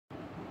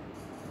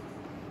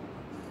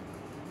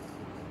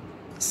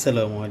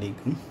Assalamu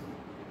alaikum.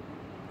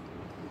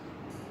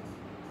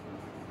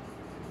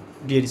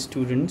 Dear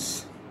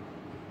students,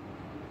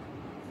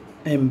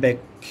 I am back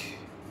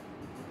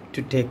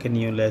to take a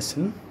new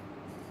lesson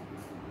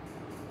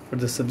for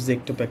the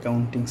subject of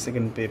accounting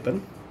second paper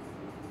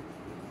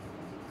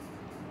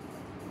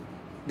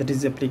that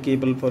is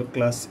applicable for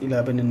class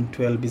 11 and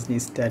 12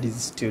 business studies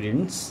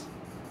students.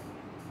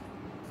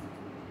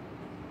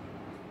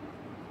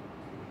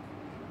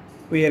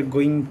 We are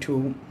going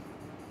to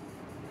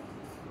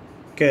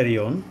carry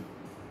on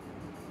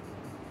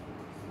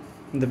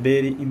the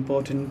very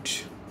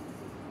important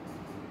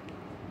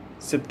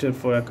chapter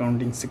for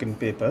accounting second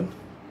paper.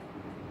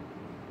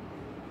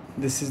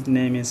 This is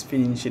name is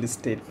financial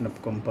statement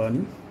of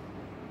company.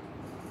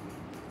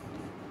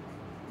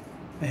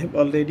 I have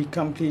already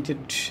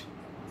completed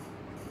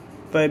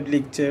 5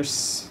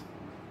 lectures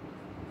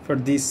for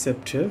this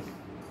chapter.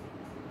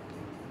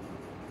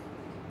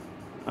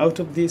 Out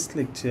of this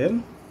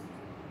lecture,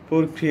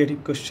 4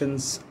 creative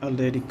questions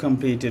already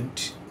completed.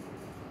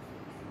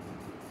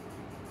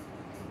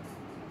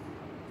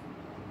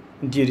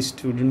 Dear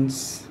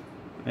students,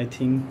 I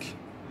think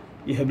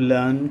you have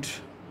learned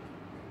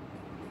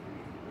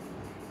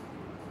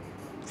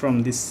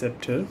from this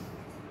chapter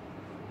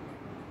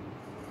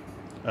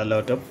a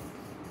lot of.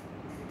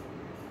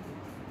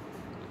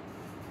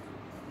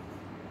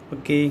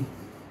 Okay,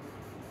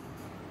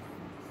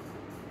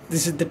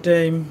 this is the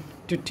time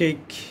to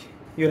take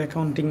your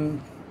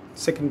accounting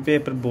second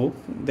paper book,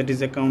 that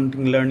is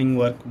accounting learning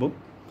workbook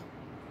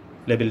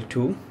level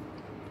 2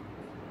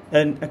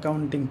 and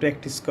accounting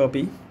practice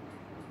copy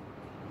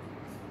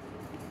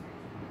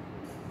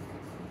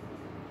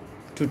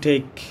to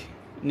take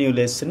new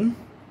lesson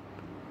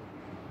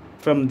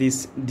from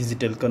this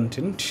digital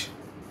content.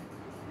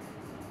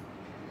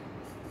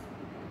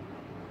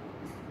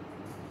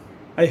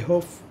 I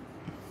hope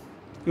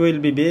you will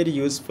be very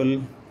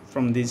useful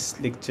from these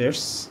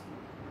lectures.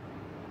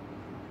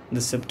 The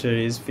chapter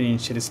is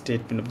financial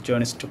statement of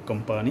joint stock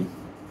company.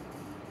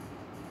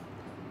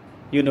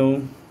 You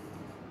know,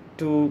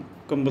 2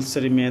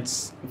 compulsory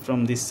maths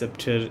from this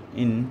chapter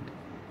in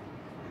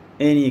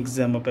any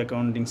exam of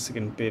accounting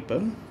second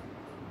paper.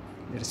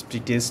 There is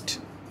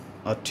pre-test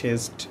or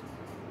test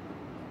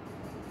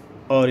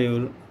or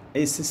your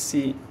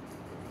SSC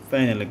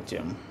final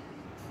exam.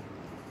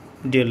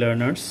 Dear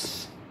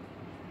learners,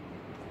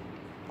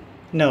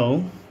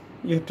 now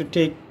you have to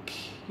take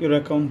your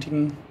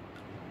accounting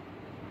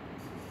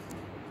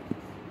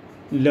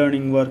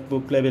learning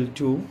workbook level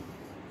 2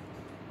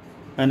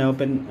 and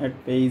open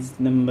at page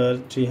number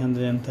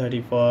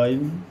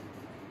 335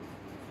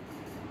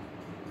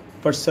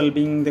 for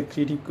solving the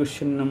creative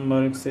question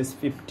number exercise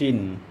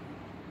 15.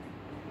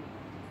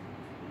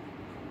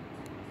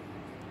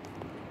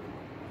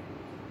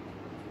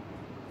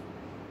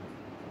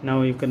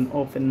 Now you can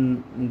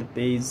open the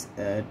page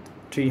at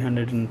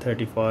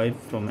 335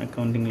 from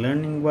accounting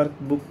learning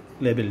workbook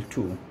level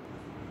 2.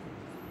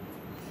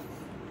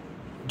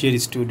 Dear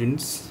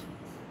students,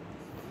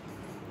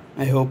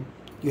 I hope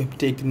you have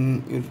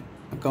taken your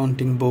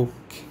accounting book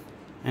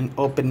and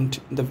opened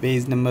the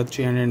page number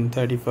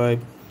 335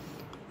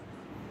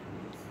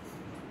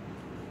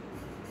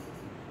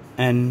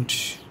 and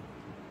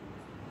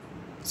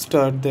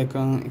start the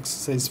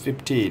exercise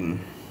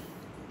 15.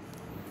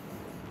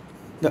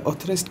 The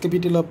authorized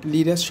capital of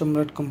Lira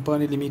Samrat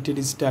Company Limited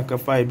is Taka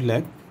 5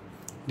 lakh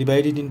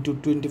divided into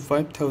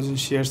 25,000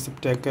 shares of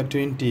Taka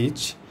 20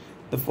 each.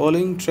 The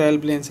following trial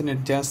balance and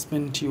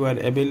adjustment you are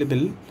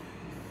available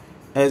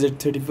as at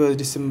 31st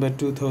December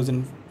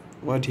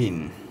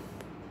 2014.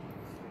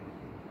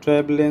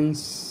 Trial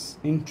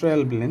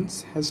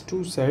balance has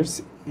 2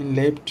 sides, in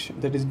left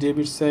that is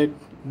debit side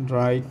and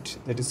right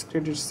that is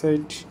credit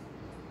side.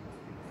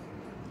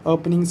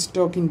 Opening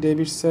stock in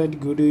debit side,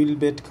 goodwill,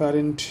 bet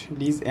current,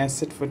 lease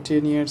asset for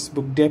 10 years,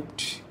 book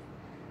debt,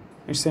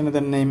 it's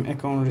another name,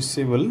 account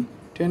receivable,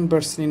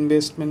 10%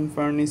 investment,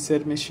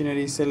 furniture,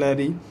 machinery,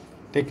 salary,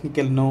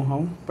 technical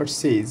know-how,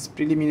 purchase,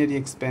 preliminary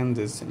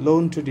expenses,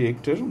 loan to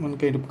director, one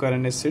kind of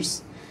current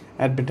assets,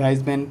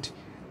 advertisement,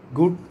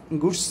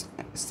 goods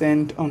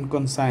sent on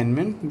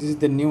consignment, this is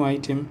the new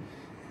item,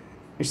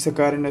 it's a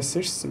current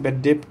assets,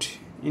 bad debt,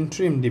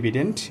 interim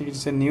dividend,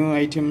 it's a new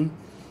item,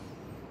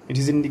 it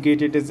is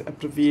indicated as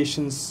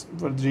appropriations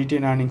for the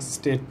retained earnings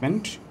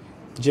statement,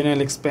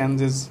 general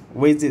expenses,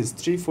 wages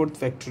 3/4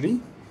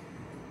 factory,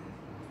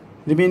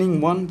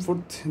 remaining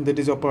 1/4 that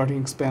is operating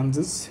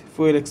expenses,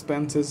 fuel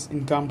expenses,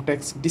 income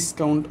tax,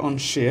 discount on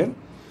share.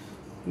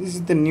 This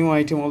is the new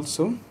item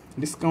also.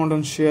 Discount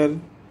on share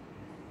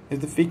is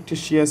the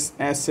fictitious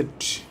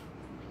asset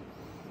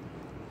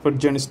for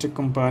joint stock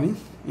company.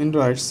 In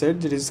right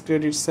side there is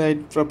credit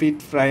side, profit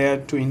prior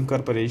to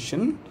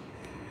incorporation.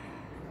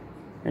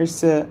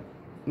 It's a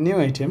new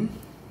item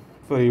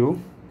for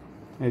you,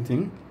 I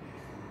think.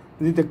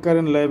 This is the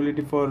current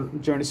liability for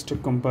joint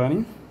stock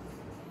company.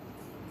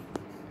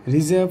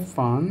 Reserve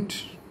fund,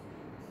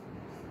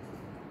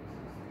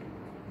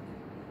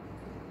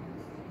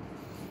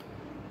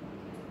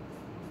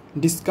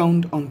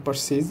 discount on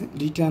purchase,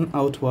 return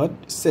outward,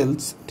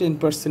 sales,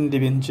 10%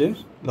 debenture,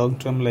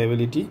 long-term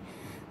liability,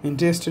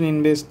 interest on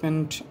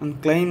investment,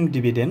 unclaimed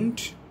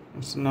dividend,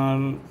 it's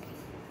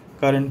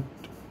non-current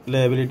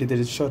liability, that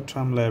is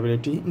short-term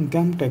liability,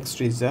 income tax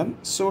reserve,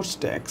 source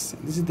tax.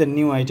 This is the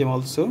new item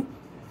also.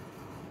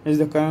 This is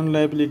the current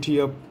liability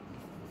of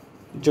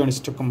joint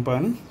stock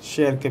company,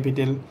 share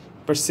capital,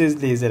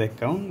 purchase ledger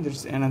account.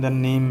 There's another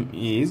name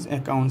is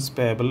accounts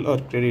payable or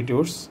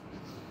creditors.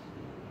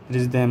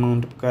 This is the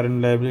amount of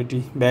current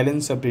liability,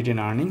 balance of retained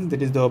earnings,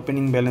 that is the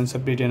opening balance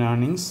of retained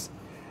earnings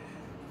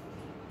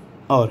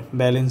or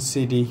balance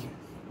CD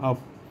of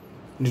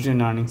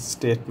retained earnings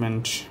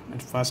statement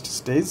at first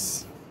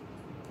stage.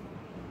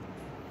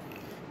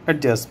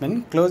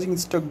 Adjustment, closing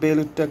stock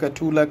value taka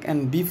 2 lakh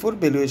and before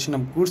valuation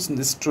of goods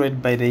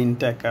destroyed by rain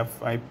taka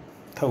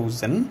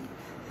 5,000.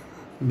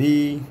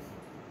 B,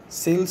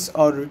 sales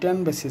or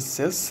return basis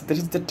sales, that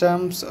is the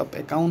terms of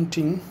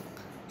accounting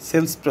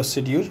sales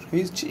procedure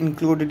which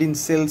included in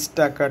sales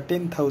taka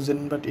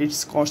 10,000 but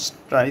its cost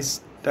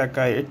price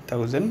taka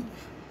 8,000.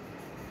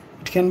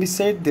 It can be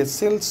said that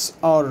sales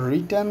or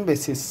return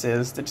basis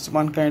sales, that is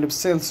one kind of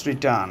sales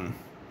return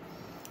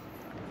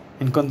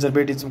in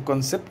conservatism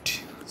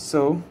concept.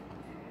 So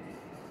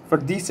for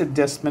this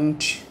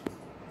adjustment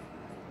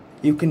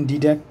you can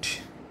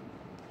deduct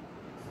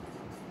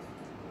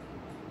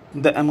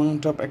the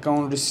amount of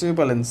account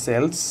receivable and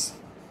sales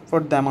for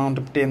the amount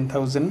of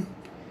 10,000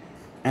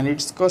 and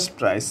its cost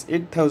price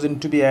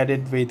 8,000 to be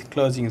added with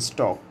closing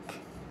stock.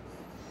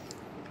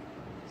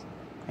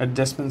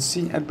 Adjustment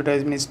C,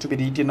 advertisement is to be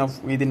written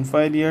off within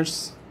 5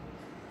 years.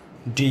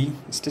 D,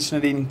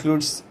 stationery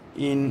includes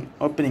in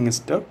opening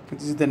stock.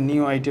 This is the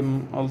new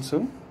item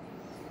also.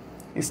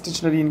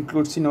 Stationery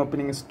includes in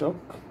opening stock.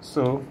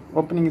 So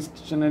opening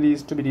stationery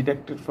is to be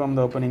deducted from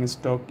the opening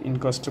stock in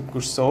cost of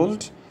goods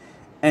sold,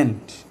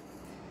 and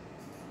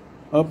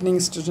opening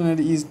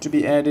stationery is to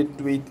be added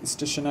with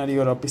stationery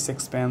or office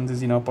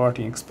expenses in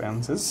operating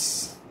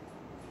expenses.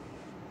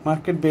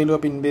 Market value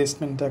of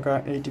investment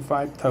taka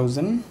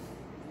 85,000.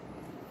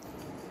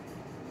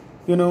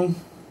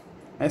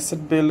 Asset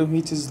value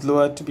which is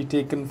lower to be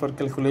taken for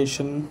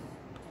calculation.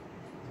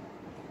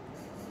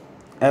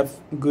 F,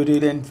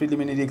 goodwill and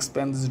preliminary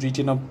expenses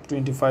written up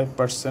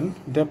 25%,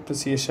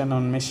 depreciation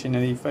on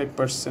machinery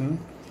 5%.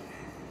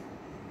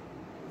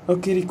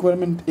 Okay,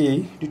 requirement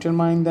A,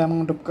 determine the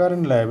amount of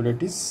current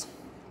liabilities.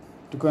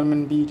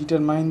 Requirement B,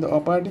 determine the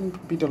operating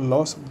profit or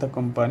loss of the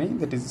company,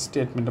 that is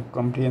statement of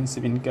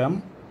comprehensive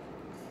income.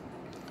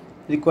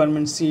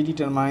 Requirement C,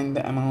 determine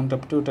the amount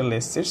of total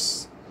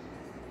assets,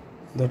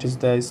 that is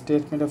the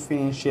statement of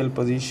financial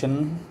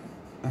position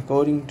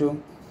according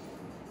to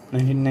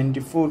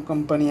 1994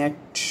 Company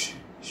Act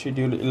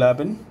Schedule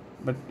 11,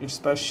 but it's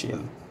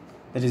partial,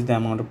 that is the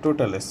amount of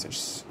total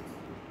assets.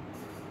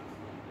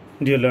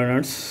 Dear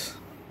learners,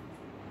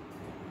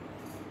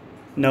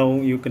 now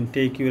you can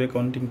take your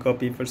accounting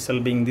copy for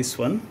solving this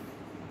one.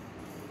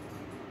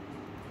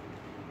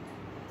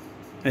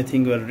 I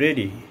think you are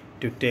ready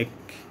to take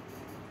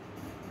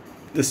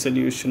the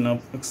solution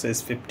of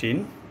exercise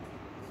 15.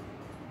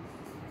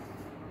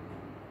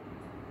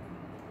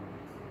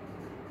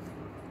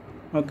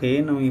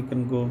 Okay, now you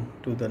can go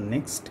to the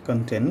next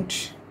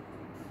content.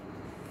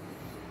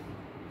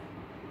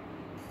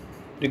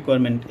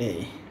 Requirement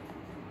A.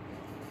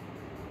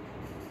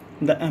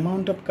 The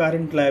amount of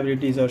current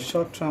liabilities or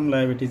short-term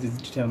liabilities is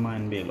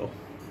determined below.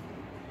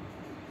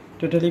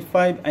 Totally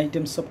 5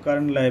 items of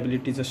current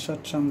liabilities or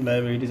short-term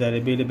liabilities are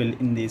available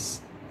in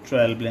this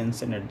trial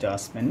balance and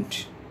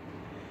adjustment.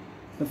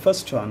 The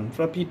first one,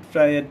 profit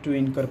prior to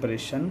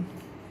incorporation.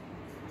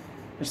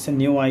 It's a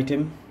new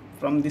item.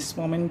 From this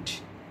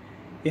moment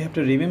you have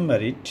to remember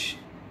it.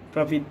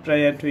 Profit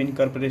prior to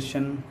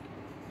incorporation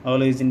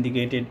always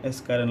indicated as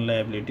current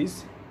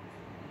liabilities.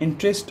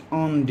 Interest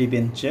on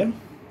debenture.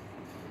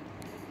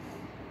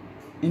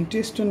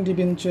 Interest on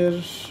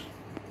debenture,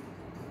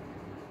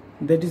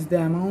 that is the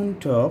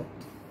amount of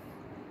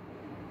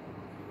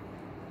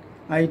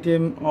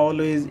item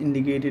always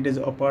indicated as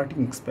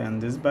operating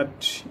expenses,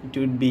 but it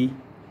would be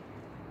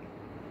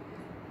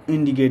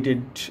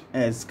indicated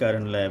as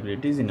current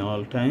liabilities in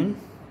all time.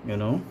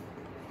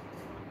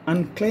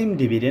 Unclaimed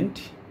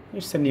dividend,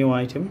 it's a new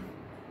item.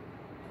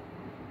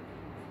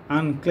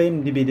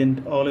 Unclaimed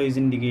dividend always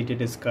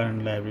indicated as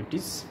current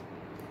liabilities.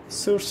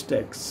 Source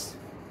tax,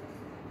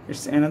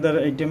 it's another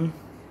item,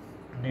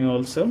 new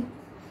also.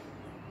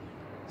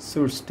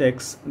 Source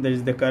tax, that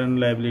is the current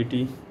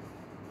liability.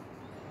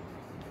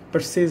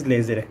 Purchase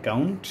ledger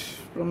account,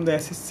 from the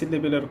SSC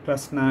level or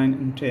class 9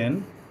 and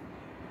 10.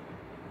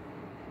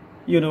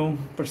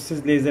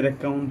 Purchase ledger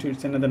account,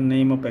 it's another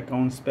name of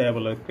accounts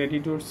payable or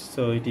creditors,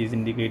 so it is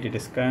indicated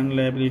as current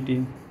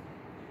liability.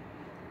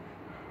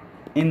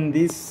 In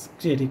this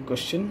creative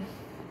question,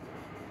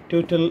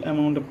 total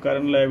amount of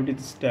current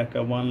liabilities is taka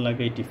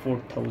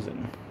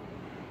 1,84,000.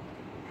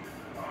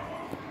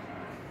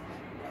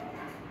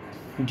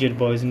 Dear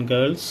boys and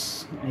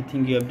girls, I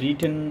think you have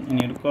written in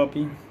your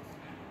copy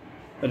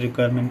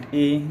requirement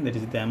A, that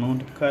is the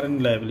amount of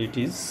current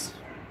liabilities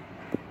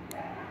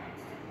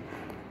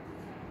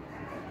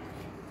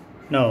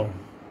Now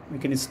we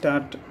can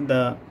start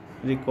the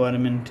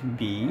requirement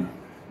B.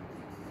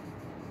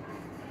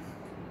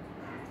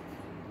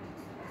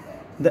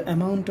 The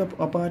amount of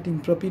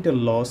operating profit or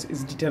loss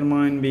is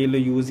determined by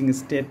using a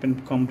statement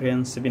of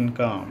comprehensive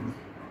income.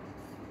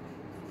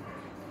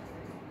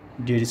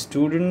 Dear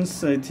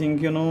students, I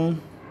think you know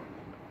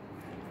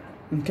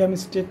income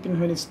statement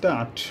when you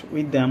start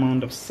with the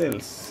amount of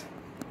sales.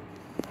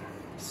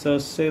 So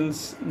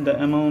sales, the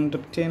amount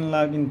of 10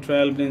 lakh in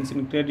trial balance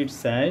in credit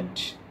side,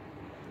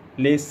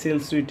 less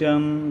sales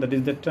return, that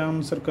is the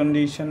terms or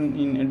condition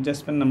in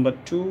adjustment number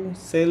 2.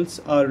 Sales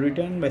are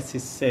returned by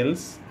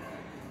sales,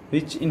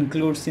 which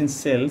includes in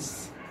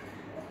sales.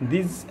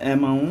 This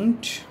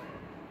amount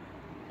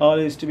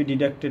always to be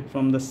deducted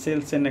from the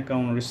sales and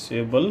account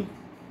receivable.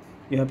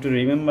 You have to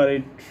remember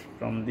it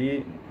from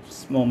this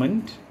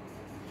moment.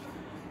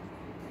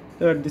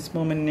 So at this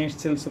moment net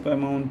sales of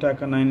amount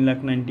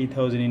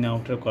 9,90,000 in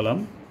outer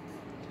column,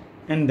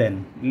 and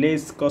then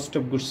less cost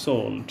of goods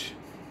sold.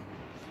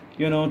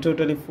 You know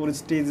totally 4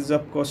 stages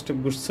of cost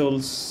of goods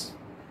sold.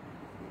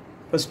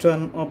 First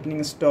one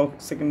opening stock,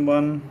 second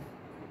one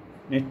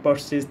net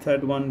purchase,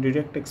 third one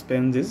direct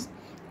expenses,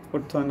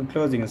 fourth one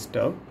closing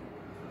stock.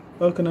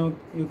 Okay, now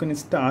you can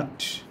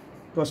start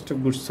cost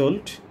of goods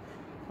sold.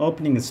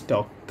 Opening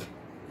stock,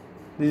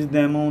 this is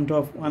the amount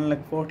of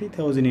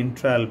 1,40,000 in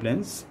trial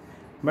balance,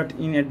 but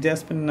in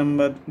adjustment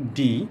number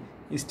D,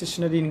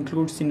 stationery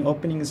includes in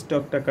opening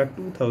stock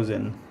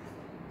 2,000.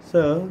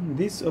 So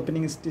this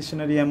opening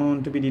stationery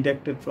amount to be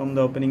deducted from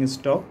the opening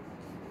stock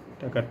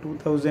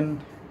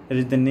 2,000. That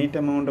is the net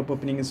amount of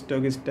opening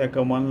stock is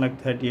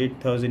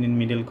 1,38,000 in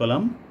middle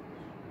column.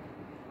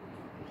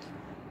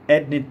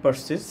 Add net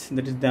purchase,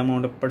 that is the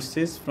amount of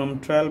purchase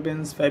from trial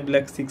balance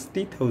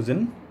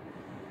 5,60,000.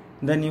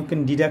 Then you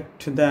can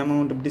deduct the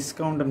amount of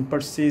discount on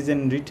purchase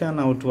and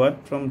return outward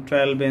from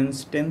trial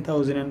balance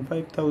 10,000 and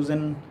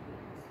 5,000.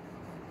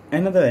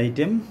 Another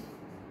item,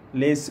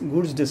 less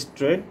goods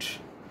destroyed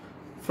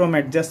from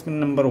adjustment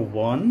number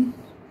 1.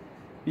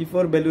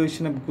 Before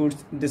valuation of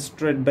goods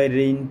destroyed by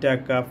rain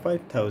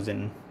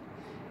 5,000.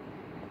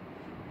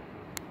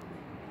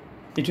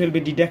 It will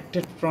be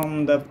deducted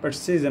from the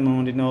purchase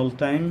amount in all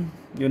time.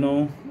 You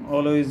know,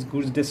 always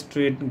goods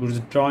destroyed, goods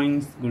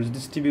drawings, goods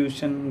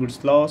distribution,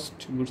 goods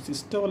lost, goods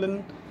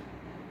stolen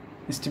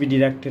is to be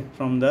deducted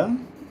from the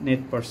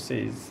net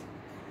purchase.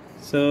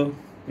 So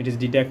it is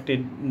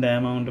deducted the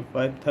amount of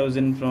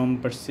 5,000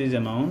 from purchase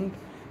amount.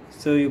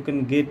 So you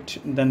can get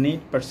the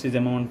net purchase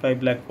amount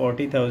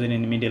 5,40,000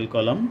 in middle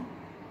column.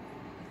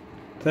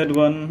 Third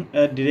one,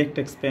 direct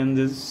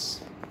expenses.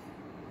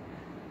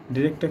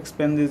 Direct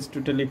expenses,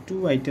 totally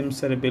 2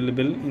 items are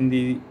available in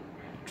the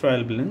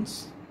trial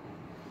balance.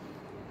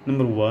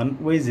 Number 1,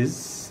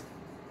 wages.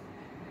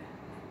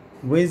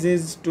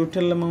 Wages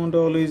total amount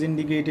always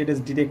indicated as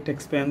direct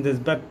expenses,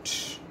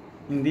 but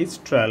in this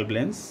trial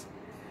balance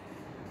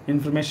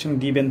information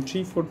given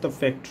 3/4 of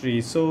factory.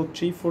 So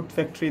 3/4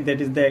 factory, that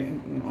is the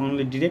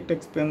only direct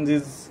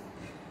expenses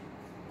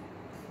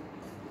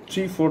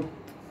 3/4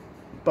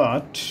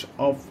 part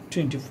of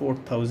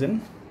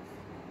 24,000.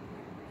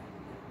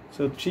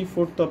 So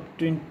 3/4 of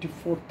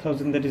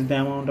 24,000, that is the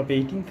amount of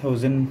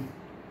 18,000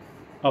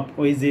 of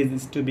wages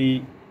is to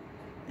be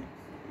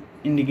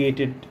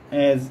indicated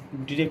as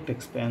direct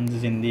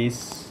expenses in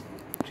this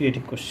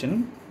creative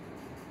question.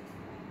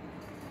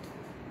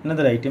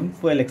 Another item,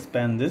 fuel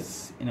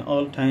expenses. In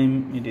all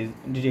time it is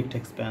direct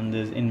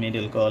expenses in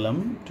middle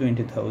column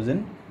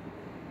 20,000.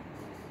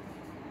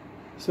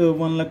 So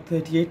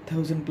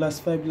 1,38,000 plus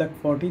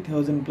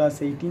 5,40,000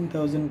 plus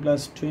 18,000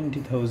 plus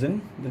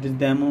 20,000, that is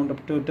the amount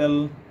of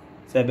total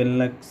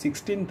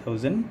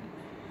 7,16,000.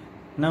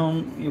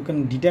 Now you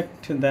can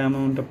deduct the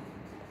amount of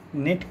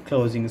net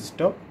closing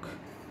stock.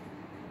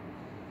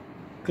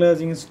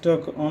 Closing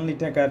stock only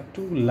take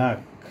 2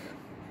 lakh,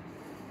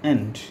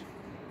 and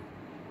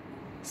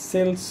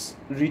sales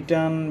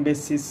return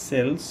basis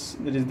sales,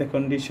 that is the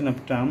condition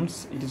of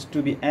terms, it is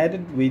to be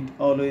added with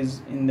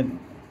always in the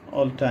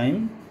all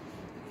time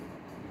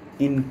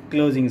in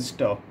closing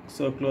stock.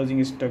 So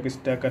closing stock is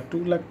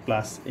 2 lakh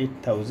plus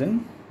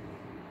 8,000.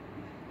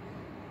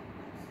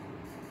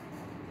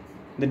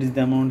 That is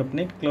the amount of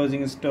net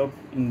closing stock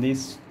in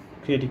this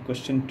creative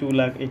question,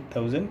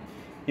 2,08,000.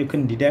 You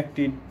can deduct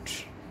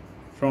it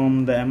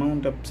from the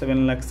amount of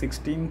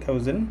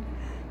 7,16,000.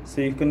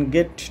 So you can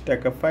get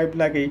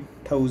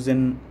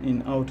 5,08,000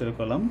 in outer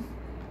column.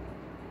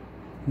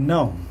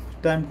 Now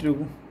time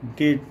to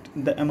get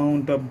the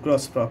amount of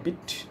gross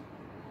profit.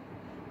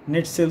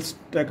 Net sales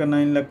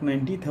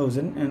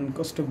 9,90,000 and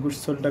cost of goods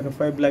sold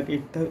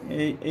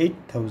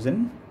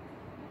 5,08,000.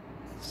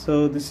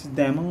 So this is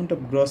the amount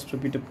of gross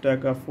profit of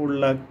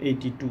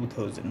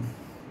 4,82,000.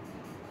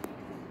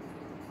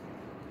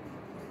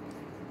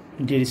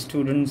 Dear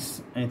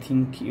students, I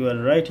think you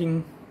are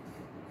writing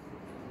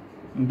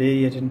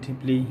very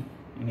attentively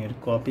in your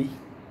copy.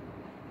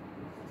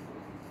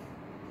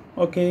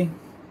 Okay,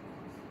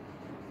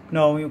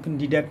 now you can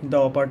deduct the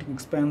operating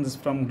expenses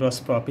from gross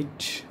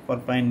profit for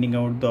finding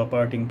out the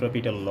operating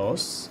profit or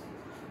loss.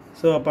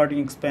 So operating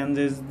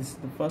expenses, this is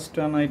the first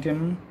one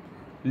item.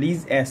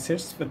 Lease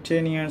assets for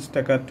 10 years,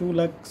 taka 2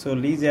 lakh. So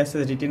lease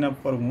assets written up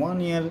for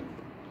 1 year,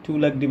 2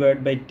 lakh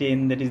divided by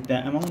 10, that is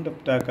the amount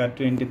of taka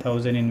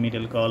 20,000 in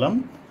middle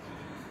column.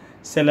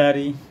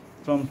 Salary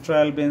from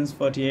trial balance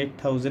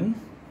 48,000.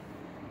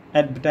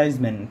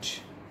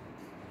 Advertisement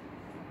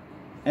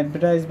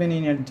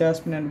in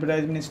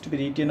advertisement is to be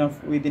written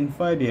off within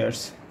 5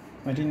 years,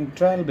 but in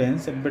trial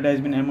balance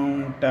advertisement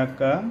amount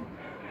taka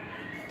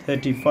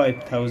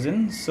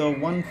 35,000. So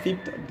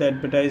 1/5 of the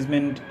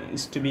advertisement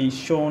is to be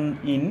shown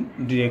in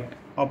indirect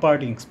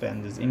operating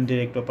expenses.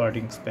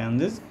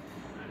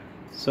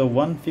 So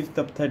 1/5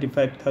 of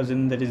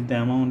 35,000, that is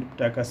the amount of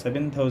taka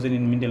 7,000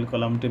 in middle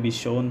column, to be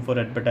shown for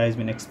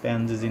advertisement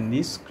expenses in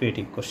this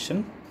creative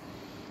question.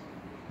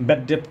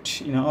 Bad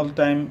debt in all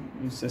time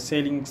is a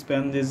selling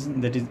expenses,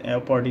 that is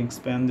operating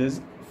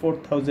expenses.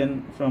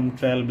 4,000 from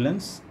trial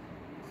balance.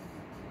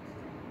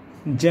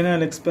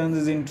 General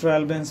expenses in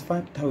trial balance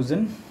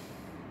 5,000,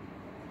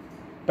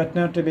 but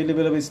not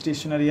available of a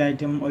stationery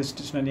item or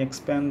stationery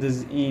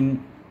expenses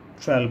in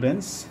trial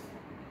balance.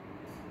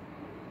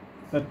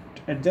 But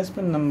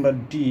adjustment number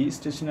D,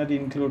 stationery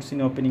includes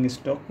in opening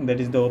stock, that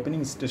is the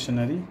opening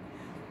stationery.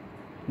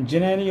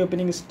 Generally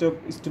opening stock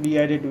is to be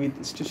added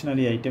with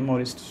stationery item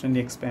or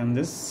stationery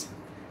expenses,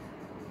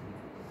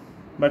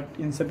 but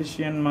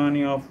insufficient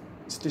money of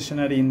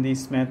stationery in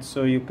this math,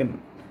 so you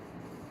can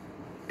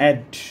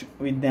add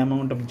with the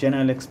amount of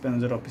general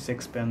expense or office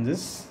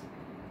expenses,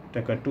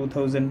 taka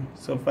 2,000.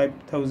 So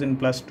 5,000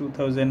 plus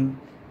 2,000,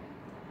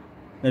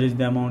 that is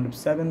the amount of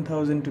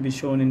 7,000 to be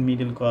shown in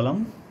middle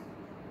column.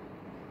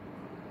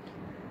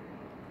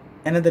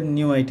 Another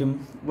new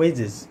item,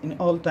 wages. In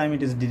all time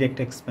it is direct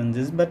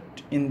expenses, but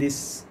in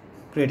this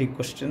creative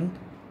question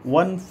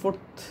 1/4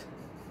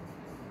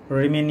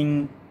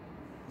 remaining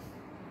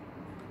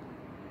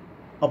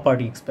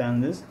operating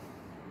expenses.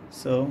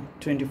 So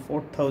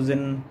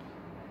 24,000,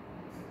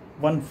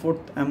 1/4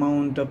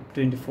 amount of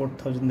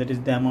 24,000, that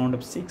is the amount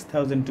of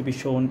 6,000 to be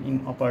shown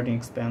in operating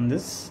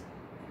expenses.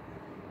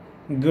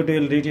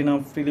 Goodwill written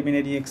off,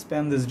 preliminary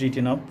expenses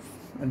written off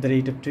at the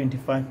rate of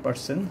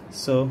 25%.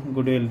 So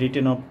goodwill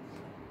written off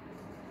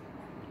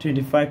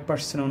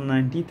 25% on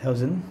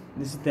 90,000.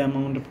 This is the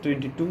amount of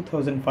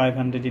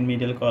 22,500 in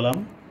middle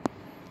column.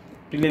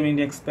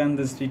 Preliminary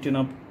expenses written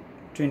up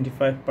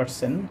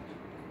 25%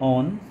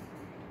 on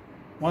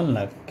 1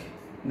 lakh.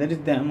 That is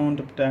the amount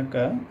of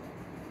taka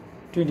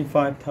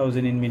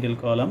 25,000 in middle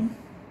column.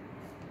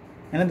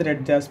 Another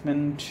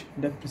adjustment,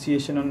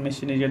 depreciation on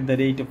machinery at the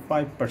rate of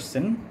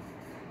 5%.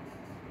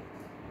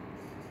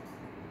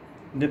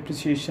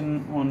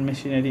 Depreciation on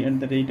machinery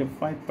at the rate of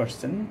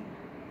 5%.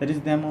 That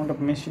is the amount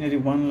of machinery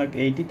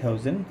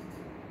 1,80,000.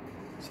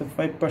 So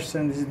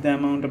 5%, this is the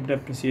amount of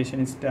depreciation,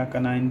 is taka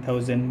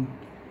 9,000.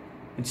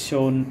 It's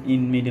shown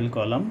in middle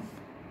column.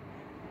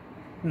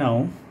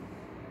 Now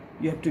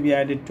you have to be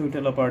added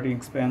total operating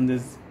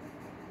expenses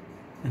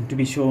and to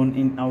be shown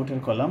in outer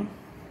column.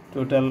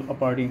 Total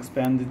operating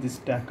expenses is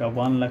taka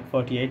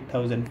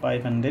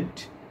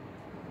 1,48,500.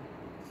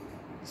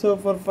 So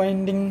for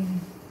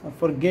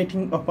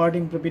getting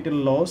operating profit or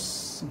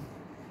loss,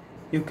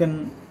 you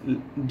can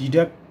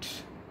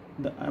deduct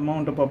the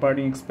amount of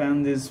operating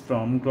expenses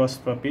from gross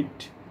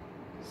profit.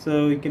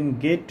 So you can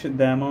get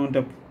the amount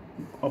of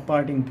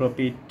operating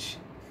profit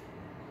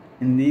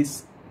in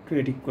this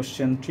creative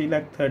question,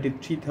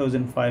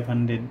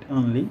 3,33,500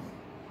 only.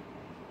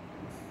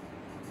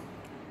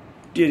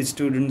 Dear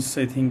students,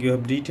 I think you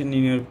have written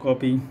in your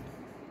copy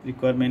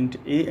requirement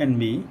A and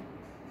B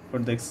for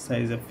the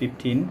exercise of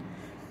 15.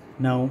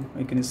 Now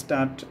I can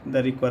start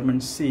the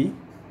requirement C.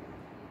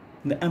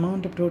 The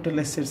amount of total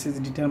assets is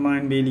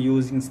determined by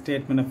using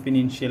statement of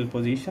financial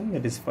position,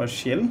 that is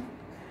partial.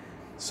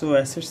 So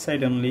asset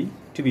side only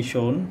to be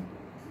shown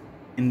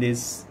in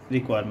this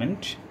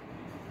requirement.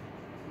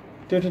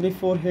 Totally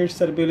 4 heads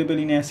are available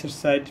in asset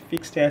side: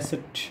 fixed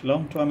asset,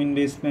 long-term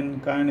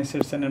investment, current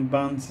assets and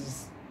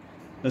advances.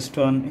 Last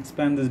one,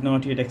 expenses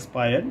not yet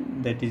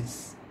expired, that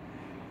is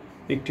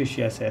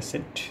fictitious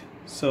asset.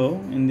 So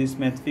in this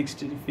math,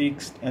 fixed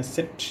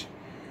asset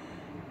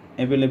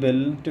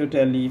available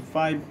totally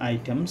 5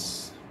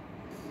 items.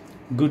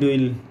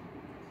 Goodwill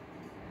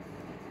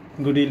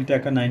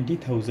taka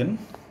 90,000.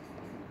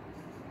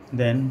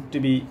 Then to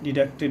be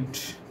deducted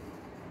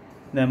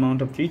the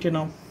amount of written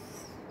off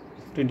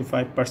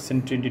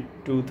 25%,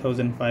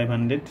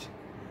 22,500,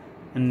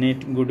 and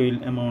net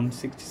goodwill amount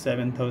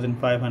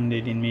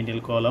 67,500 in middle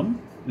column.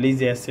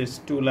 Lease assets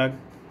 2 lakh,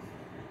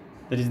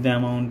 that is the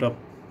amount of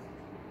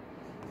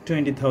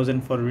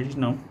 20,000 for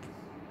written off.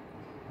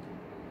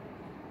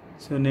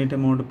 So net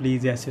amount of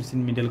lease assets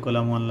in middle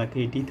column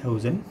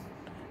 1,80,000.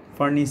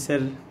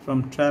 Furniture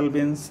from trial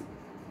balance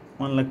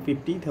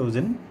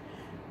 1,50,000.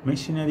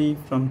 Machinery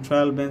from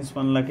trial balance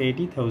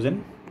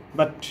 1,80,000.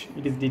 But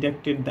it is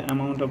deducted the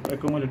amount of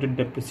accumulated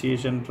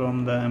depreciation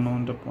from the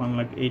amount of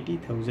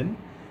 1,80,000.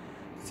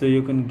 So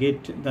you can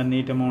get the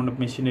net amount of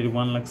machinery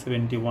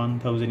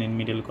 1,71,000 in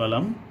middle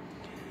column.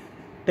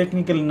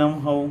 Technical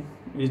know-how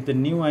is the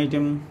new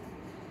item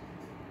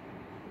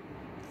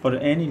for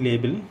any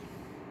label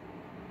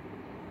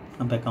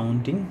of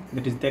accounting,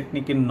 that is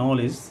technical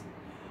knowledge.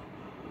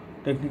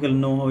 Technical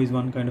know-how is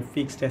one kind of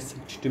fixed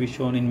asset to be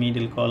shown in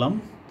middle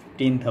column,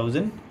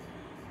 15,000.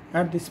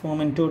 At this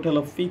moment, total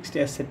of fixed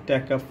asset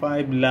taka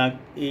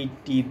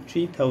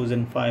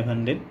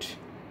 5,83,500.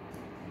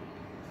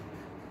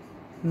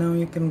 Now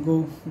you can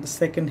go the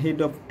second head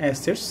of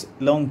assets,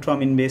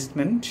 long-term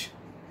investment.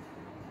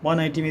 One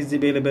item is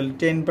available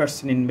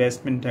 10%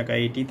 investment taka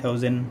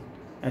 80,000.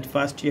 At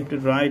first you have to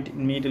write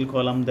in middle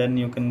column, then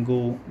you can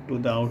go to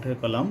the outer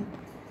column,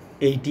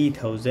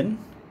 80,000.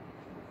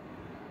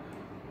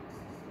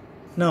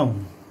 Now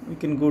we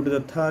can go to the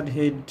third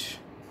head,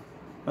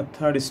 a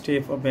third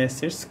step of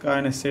assets,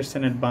 current assets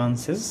and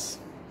advances.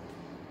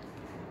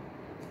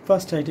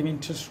 First item,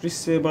 interest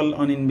receivable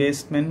on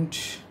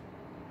investment.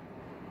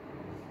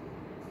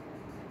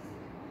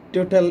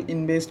 Total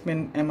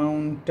investment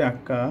amount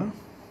taka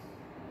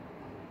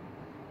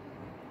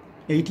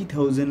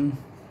 80,000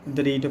 at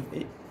the rate of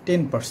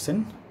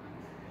 10%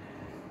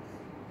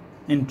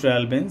 in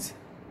trial balance.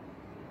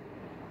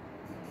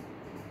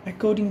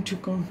 According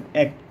to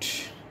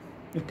Act,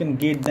 you can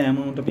get the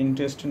amount of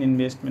interest on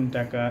investment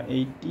taka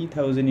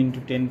 80,000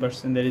 into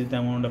 10%, that is the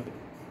amount of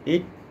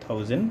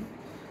 8,000.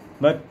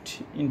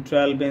 But in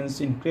trial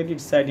balance, in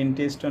credit side,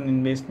 interest on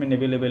investment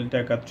available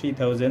taka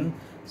 3,000.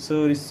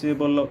 So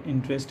receivable of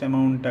interest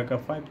amount taka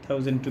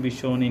 5,000 to be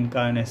shown in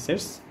current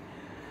assets.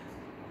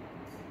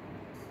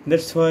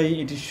 That's why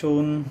it is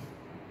shown,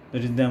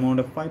 that is the amount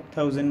of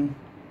 5,000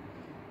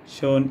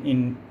 shown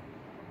in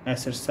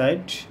asset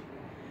side.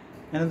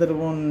 Another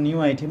one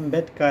new item,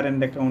 bet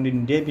current account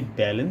in debit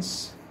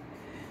balance.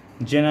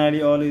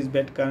 Generally always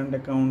bet current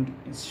account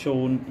is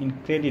shown in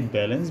credit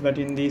balance, but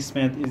in this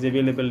math is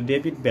available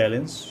debit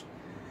balance.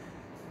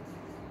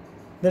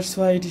 That's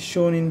why it is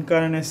shown in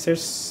current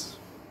assets.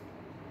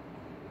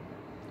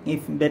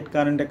 If bet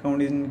current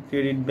account is in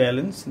credit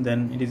balance,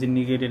 then it is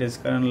indicated as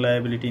current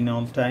liability in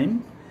all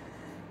time.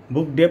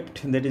 Book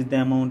debt, that is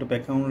the amount of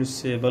account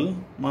receivable,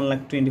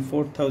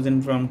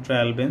 1,24,000 from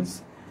trial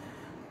balance.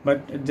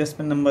 But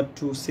adjustment number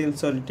 2,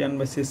 sales or return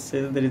versus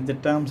sale, that is the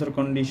terms or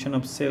condition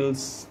of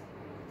sales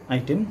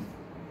item.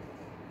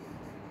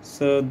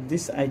 So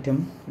this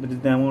item, that is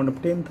the amount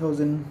of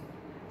 10,000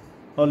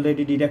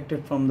 already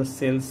deducted from the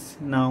sales.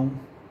 Now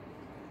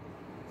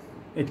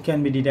it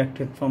can be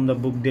deducted from the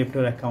book debt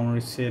or account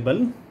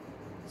receivable.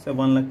 So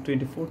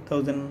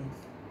 1,24,000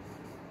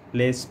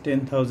 less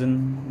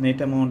 10,000,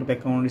 net amount of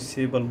account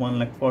receivable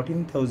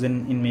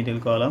 1,14,000 in middle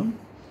column.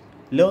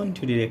 Loan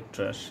to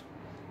director,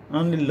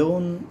 only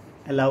loan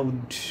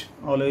allowed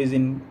always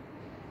in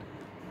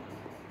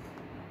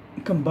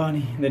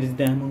company, that is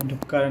the amount of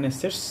current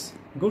assets.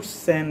 Goods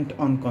sent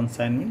on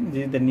consignment,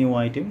 this is the new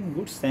item,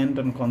 goods sent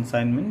on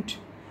consignment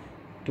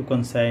to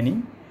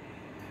consignee.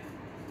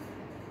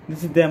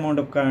 This is the amount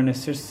of current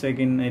assets.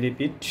 Again I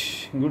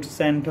repeat, goods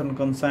sent on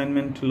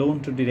consignment,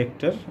 loan to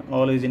director,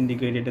 always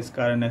indicated as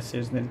current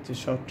assets, that is a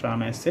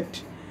short-term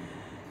asset.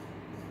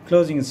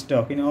 Closing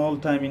stock in all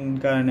time in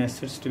current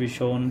assets to be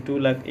shown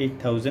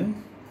 2,08,000.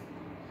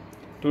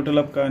 Total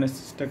of current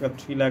assets taka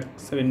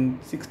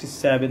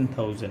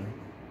 3,67,000.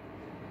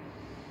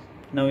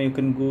 Now you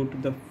can go to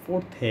the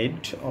fourth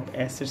head of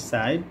asset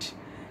side,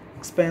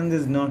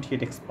 expenses not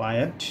yet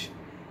expired.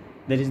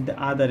 That is the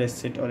other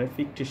asset or a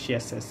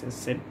fictitious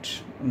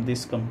asset of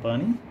this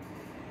company.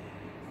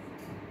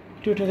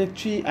 Totally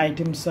 3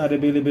 items are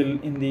available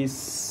in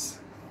this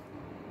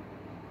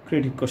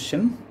credit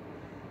question.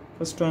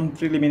 First one,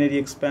 preliminary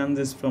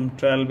expenses from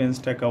trial balance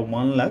taka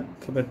 1 lakh,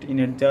 but in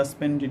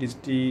adjustment it is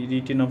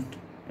written off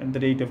at the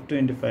rate of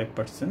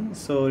 25%.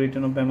 So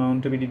written off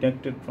amount to be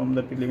deducted from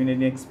the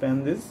preliminary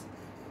expenses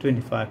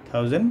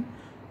 25,000,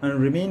 and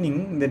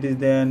remaining, that is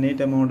the net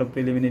amount of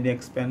preliminary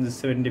expenses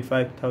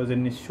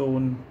 75,000 is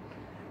shown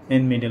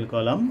in middle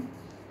column.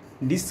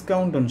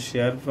 Discount on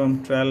share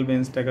from trial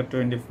balance taka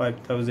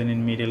 25,000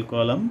 in middle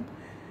column.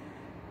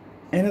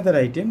 Another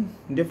item,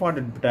 deferred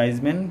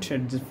advertisement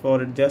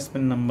for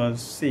adjustment number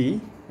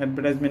C.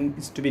 Advertisement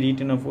is to be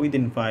written off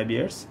within 5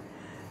 years.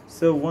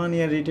 So 1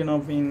 year written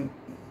off in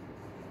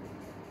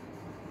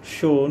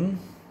shown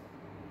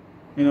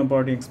in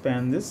operating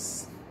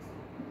expenses,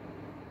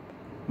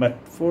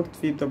 but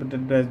 4/5 of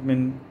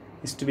advertisement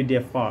is to be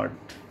deferred.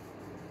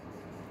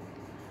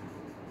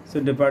 So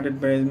deferred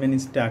advertisement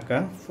is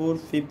taka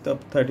 4/5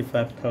 of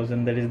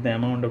 35,000, that is the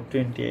amount of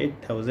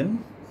 28,000.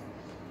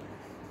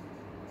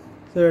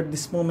 So at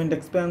this moment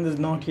expenses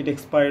not yet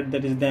expired,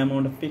 that is the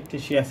amount of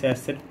fictitious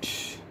asset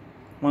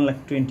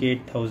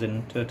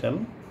 1,28,000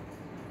 total.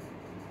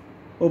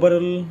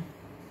 Overall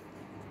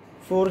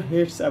 4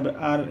 heads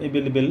are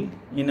available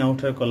in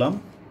outer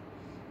column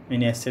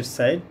in asset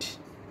side.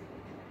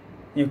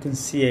 You can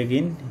see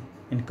again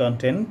in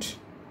content,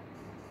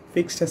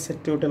 fixed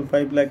asset total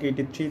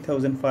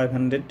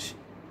 5,83,500,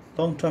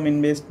 long-term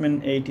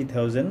investment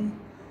 80,000,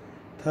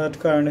 third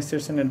current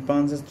assets and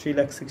advances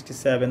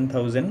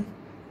 3,67,000,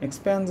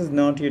 expenses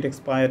not yet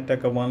expired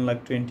taka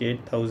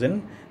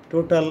 1,28,000,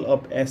 total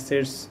of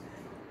assets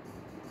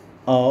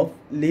of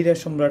Lira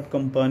Shumrat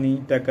company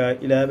taka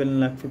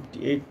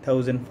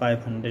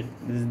 11,58,500.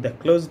 This is the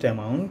closed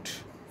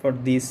amount for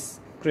this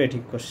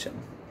creative question.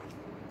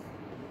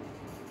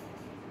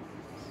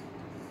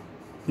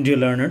 Dear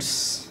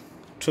learners,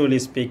 truly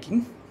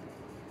speaking,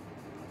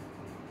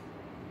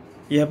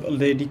 you have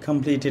already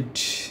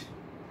completed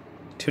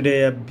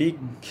today a big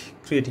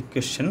creative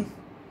question.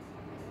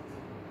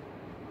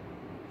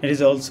 It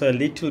is also a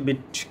little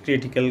bit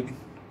critical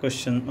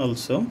question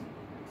also,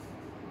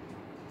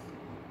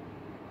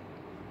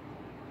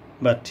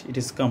 but it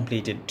is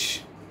completed.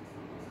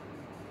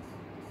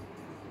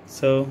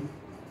 So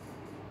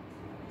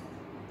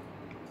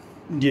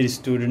dear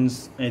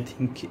students, I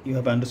think you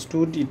have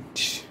understood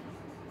it.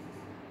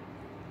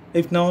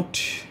 If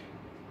not,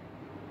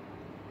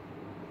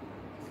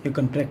 you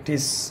can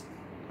practice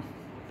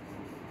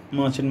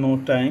much and more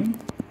time.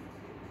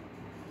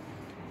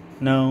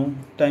 Now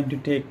time to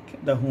take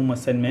the home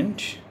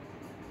assignment.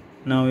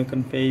 Now you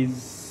can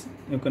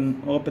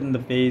open the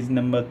page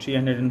number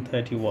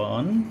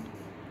 331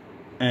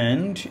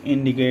 and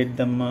indicate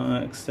the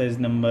exercise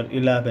number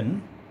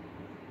 11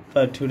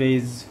 for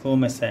today's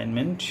home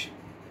assignment.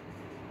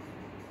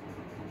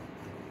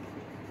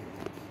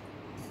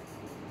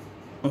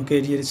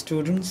 Okay, dear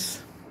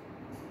students,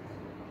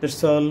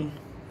 that's all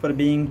for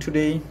being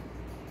today.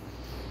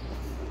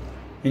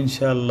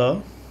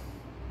 Inshallah,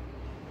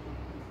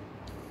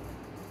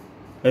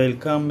 I will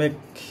come back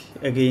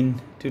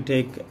again to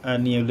take a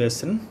new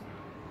lesson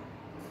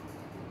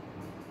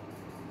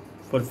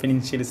for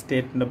financial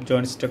statement of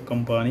joint stock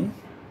company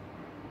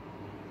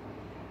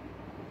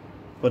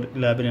for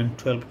 11 and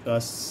 12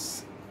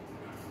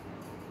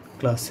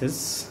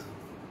 classes,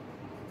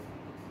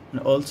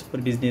 and also for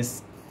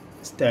business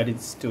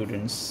studies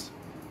students.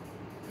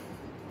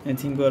 I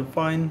think you are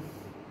fine.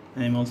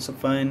 I am also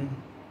fine.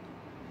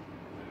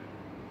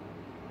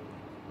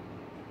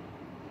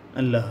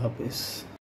 Allah Hafiz.